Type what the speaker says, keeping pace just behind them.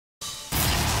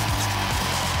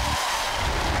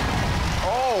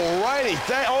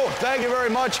righty. Thank you very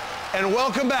much, and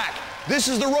welcome back. This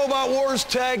is the Robot Wars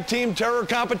Tag Team Terror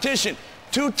Competition.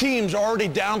 2 teams are already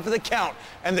down for the count,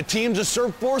 and the teams of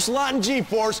Surf Force, Lot, and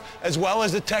G-Force, as well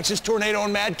as the Texas Tornado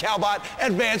and Mad Cowbot,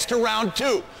 advance to round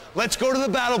 2. Let's go to the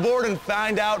battle board and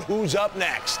find out who's up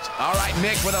next. All right,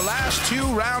 Nick, with the last 2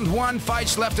 round 1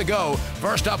 fights left to go.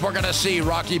 First up, we're going to see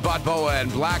Rocky Bot-Boa and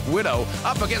Black Widow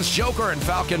up against Joker and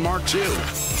Falcon Mark 2.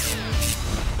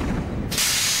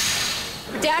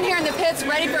 Down here in the pits,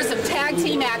 ready for some tag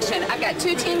team action. I've got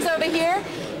 2 teams over here,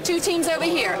 2 teams over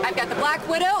here. I've got the Black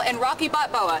Widow and Rocky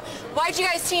Bot-Boa. Why'd you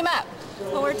guys team up?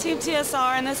 Well, we're Team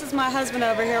TSR, and this is my husband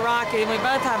over here, Rocky. We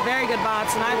both have very good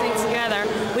bots, and I think together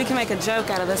we can make a joke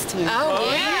out of this team.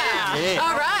 Oh, yeah.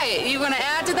 All right. You want to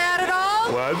add to that at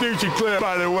all? Well, I think she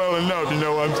clarified it well enough, you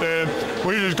know what I'm saying?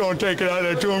 We're just going to take it out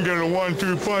there to them, get a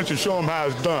 1-2 punch, and show them how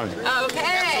it's done.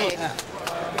 Okay.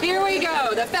 Here we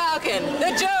go. The Falcon,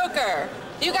 the Joker.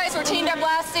 You guys were teamed up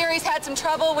last series, had some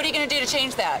trouble. What are you going to do to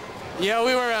change that? Yeah,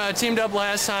 we were teamed up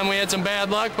last time. We had some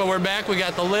bad luck, but we're back. We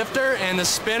got the lifter and the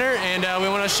spinner, and we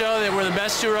want to show that we're the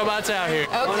best 2 robots out here.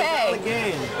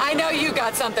 Okay. I know you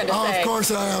got something to say. Of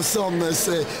course I have something to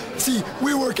say. See,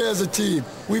 we work as a team.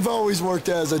 We've always worked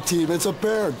as a team. It's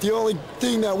apparent. The only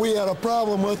thing that we had a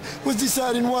problem with was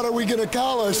deciding what are we going to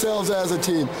call ourselves as a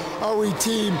team. Are we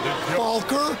Team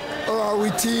Falker or are we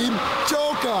Team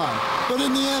Joker? But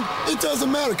in the end, it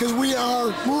doesn't matter because we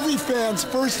are movie fans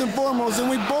first and foremost, and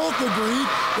we both agree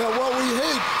that what we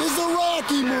hate is the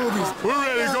Rocky movies. We're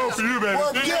ready to go for you, baby.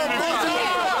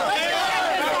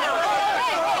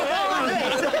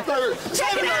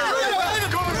 Check it out.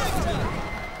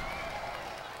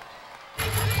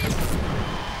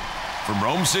 From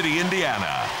Rome City,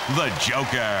 Indiana, the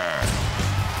Joker.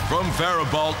 From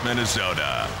Faribault,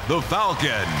 Minnesota, the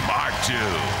Falcon Mark II.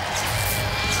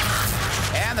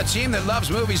 And the team that loves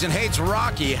movies and hates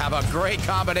Rocky have a great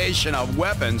combination of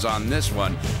weapons on this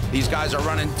one. These guys are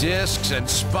running discs and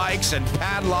spikes and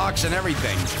padlocks and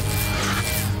everything.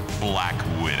 Black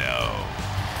Widow.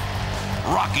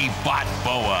 Rocky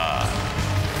Bot-Boa.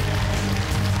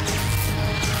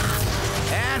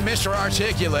 And Mr.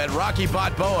 Articulate, Rocky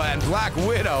Bot-Boa, and Black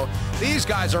Widow. These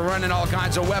guys are running all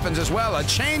kinds of weapons as well. A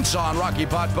chainsaw on Rocky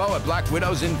Bot-Boa. Black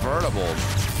Widow's invertible.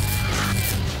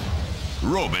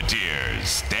 Roboteers,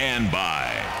 stand by.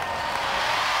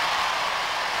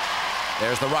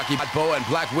 There's the Rocky Bot-Boa and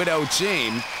Black Widow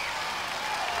team.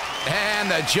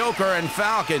 And the Joker and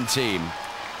Falcon team.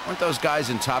 Weren't those guys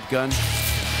in Top Gun?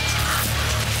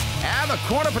 And the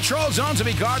corner patrol zone to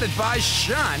be guarded by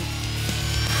Shunt.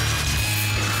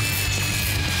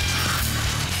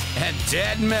 And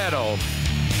Dead Metal.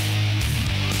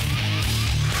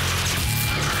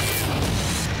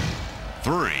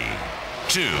 Three,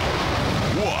 2, 1,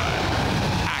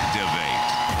 activate.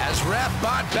 As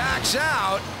RefBot backs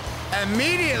out,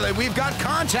 immediately we've got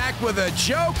contact with the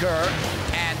Joker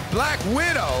and Black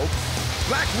Widow.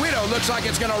 Black Widow looks like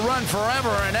it's going to run forever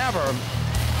and ever.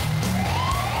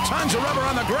 Tons of rubber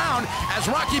on the ground as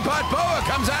Rocky Bot-Boa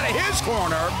comes out of his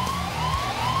corner.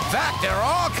 In fact, they're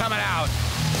all coming out.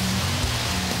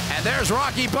 And there's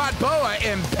Rocky Bot-Boa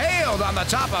impaled on the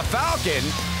top of Falcon.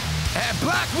 And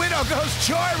Black Widow goes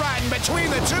joyriding between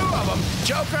the 2 of them.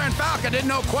 Joker and Falcon didn't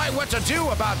know quite what to do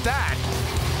about that.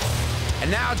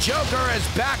 And now Joker is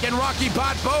backing Rocky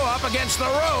Bot-Boa up against the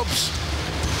ropes.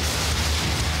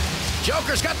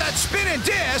 Joker's got that spinning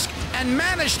disc and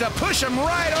managed to push him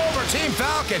right over Team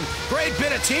Falcon. Great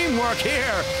bit of teamwork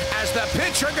here as the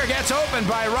pit trigger gets opened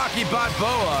by Rocky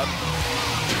Bot-Boa.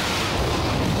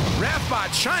 RefBot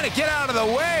trying to get out of the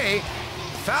way.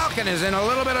 Falcon is in a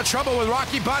little bit of trouble with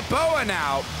Rocky Bot-Boa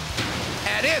now.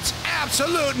 And it's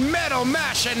absolute metal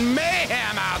mesh and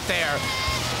mayhem out there.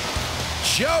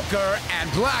 Joker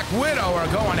and Black Widow are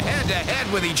going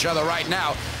head-to-head with each other right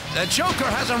now. The Joker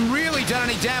hasn't really done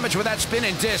any damage with that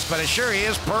spinning disc, but it sure he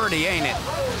is purty, ain't it?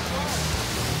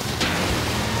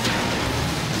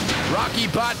 Rocky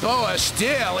Bot-Boa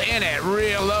still in it,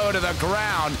 real low to the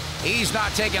ground. He's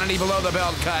not taking any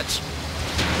below-the-belt cuts.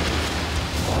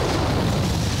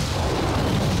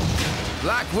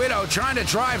 Black Widow trying to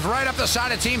drive right up the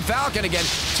side of Team Falcon again.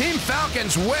 Team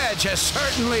Falcon's wedge has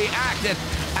certainly acted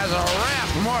as a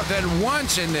ramp more than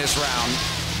once in this round.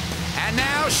 And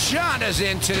now Shunt is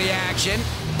into the action.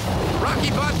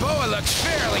 Rocky Bot-Boa looks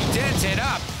fairly dented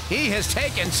up. He has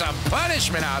taken some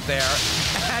punishment out there.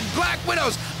 And Black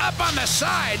Widow's up on the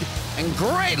side. And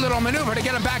great little maneuver to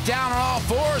get him back down on all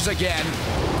 4s again.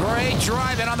 Great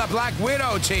driving on the Black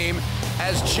Widow team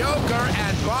as Joker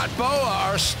and Bot-Boa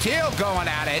are still going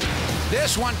at it.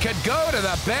 This one could go to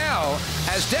the bell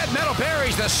as Dead Metal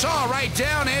buries the saw right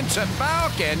down into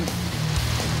Falcon.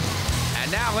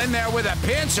 And now in there with the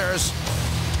pincers.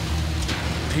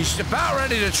 He's about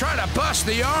ready to try to bust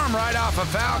the arm right off of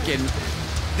Falcon.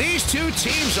 These two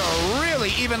teams are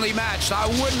really evenly matched. I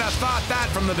wouldn't have thought that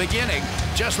from the beginning.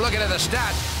 Just looking at the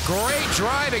stats. Great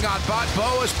driving on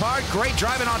Bot-Boa's part. Great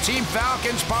driving on Team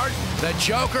Falcon's part. The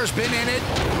Joker's been in it.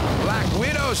 Black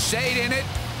Widow stayed in it.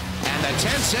 And the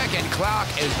 10-second clock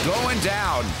is going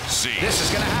down. This is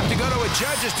going to have to go to a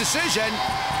judge's decision.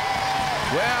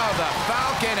 Well, the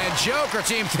Falcon and Joker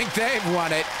team think they've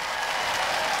won it.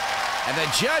 And the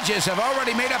judges have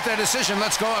already made up their decision.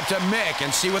 Let's go up to Mick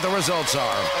and see what the results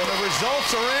are. And the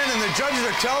results are in, and the judges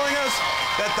are telling us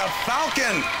that the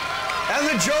Falcon and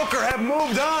the Joker have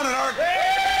moved on and are...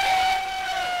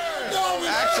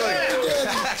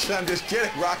 Actually, I'm just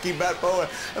kidding. Rocky Bot-Boa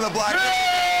and the Black...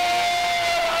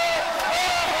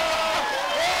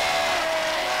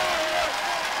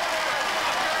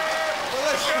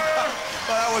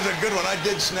 Well, that was a good one. I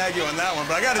did snag you on that one,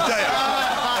 but I got to tell you,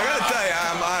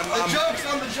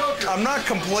 I'm not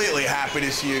completely happy to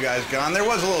see you guys gone. There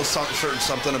was a little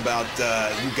something about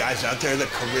you guys out there, the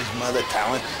charisma, the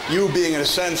talent. You being, in a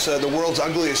sense, the world's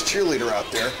ugliest cheerleader out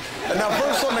there. And now,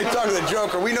 first, let me talk to the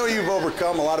Joker. We know you've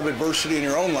overcome a lot of adversity in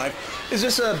your own life. Is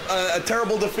this a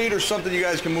terrible defeat or something you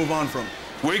guys can move on from?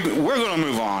 We're going to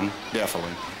move on,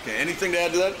 definitely. Okay, anything to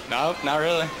add to that? No, not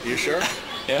really. You sure?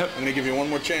 Yep. I'm going to give you one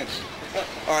more chance.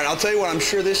 All right, I'll tell you what, I'm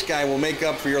sure this guy will make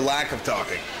up for your lack of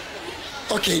talking.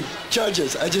 Okay,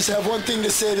 judges, I just have one thing to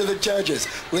say to the judges.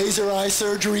 Laser eye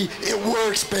surgery, it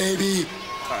works, baby.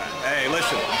 All right, hey,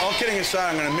 listen, all kidding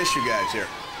aside, I'm going to miss you guys here.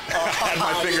 I had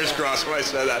my fingers crossed when I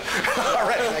said that. All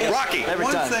right, Rocky,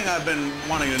 one thing I've been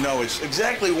wanting to know is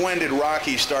exactly when did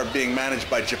Rocky start being managed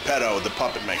by Geppetto, the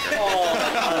puppet maker? Oh,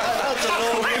 that's an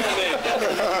old man.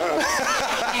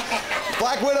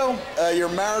 Black Widow, your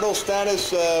marital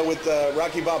status with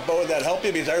Rocky Bot-Boa, that help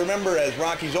you? Because I remember as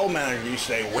Rocky's old manager, you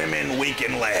say, women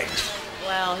weaken legs.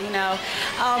 Well, you know,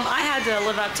 I had to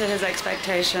live up to his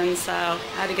expectations, so I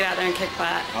had to get out there and kick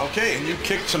butt. Okay, and you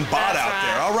kicked some butt out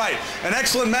there. All right, an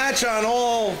excellent match on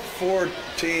all four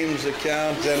teams'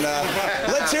 account. And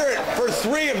let's hear it for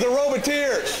three of the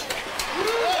Roboteers.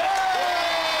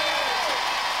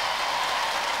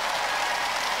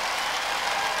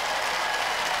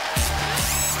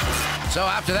 So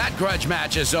after that grudge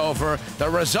match is over, the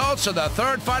results of the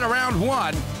third fight of round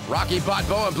one, Rocky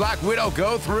Bot-Boa and Black Widow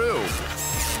go through.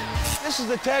 This is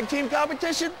the tag team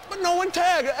competition, but no one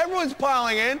tagged. Everyone's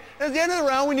piling in. At the end of the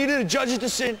round, we needed a judge's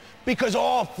decision because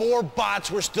all four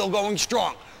bots were still going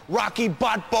strong. Rocky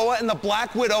Bot-Boa and the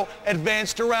Black Widow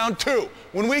advanced to round two.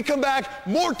 When we come back,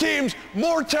 more teams,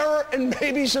 more terror, and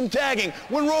maybe some tagging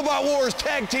when Robot Wars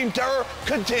Tag Team Terror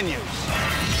continues.